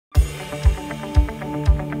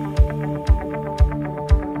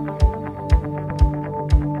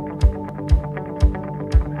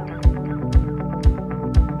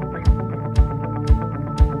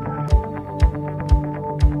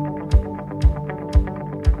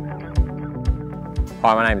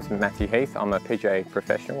Hi, my name is Matt Heath. I'm a PGA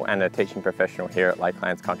professional and a teaching professional here at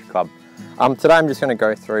Lakelands Country Club. Today I'm just going to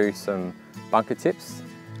go through some bunker tips.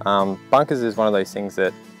 Bunkers is one of those things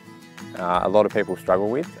that a lot of people struggle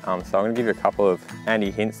with, so I'm going to give you a couple of handy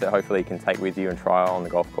hints that hopefully you can take with you and try on the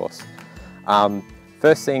golf course.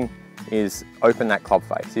 First thing is open that club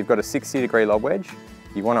face. You've got a 60-degree lob wedge.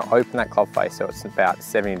 You want to open that club face so it's about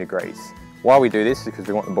 70 degrees. Why we do this is because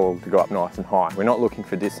we want the ball to go up nice and high. We're not looking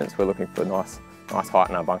for distance, we're looking for nice height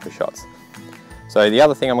in our bunker shots. So the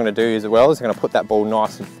other thing I'm going to do as well is I'm going to put that ball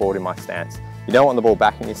nice and forward in my stance. You don't want the ball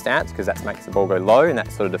back in your stance because that makes the ball go low and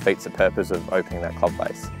that sort of defeats the purpose of opening that club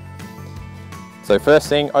face. So first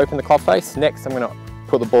thing, open the club face. Next I'm going to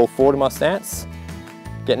put the ball forward in my stance.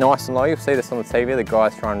 Get nice and low. You'll see this on the TV, the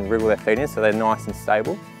guys try and wriggle their feet in so they're nice and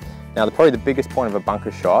stable. Now probably the biggest point of a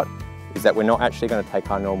bunker shot is that we're not actually going to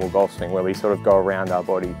take our normal golf swing where we sort of go around our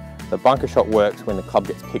body. The bunker shot works when the club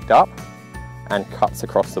gets picked up and cuts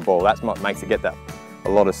across the ball. That's what makes it get that a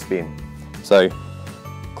lot of spin. So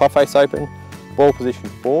club face open, ball position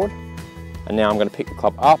forward, and now I'm going to pick the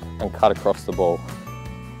club up and cut across the ball.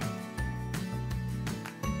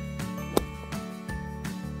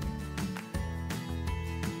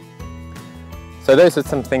 So those are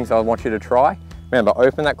some things I want you to try. Remember,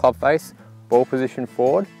 open that club face, ball position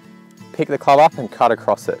forward, pick the club up and cut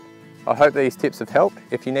across it. I hope these tips have helped.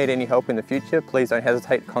 If you need any help in the future, please don't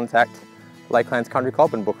hesitate to contact Lakelands Country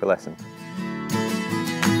Club and book a lesson.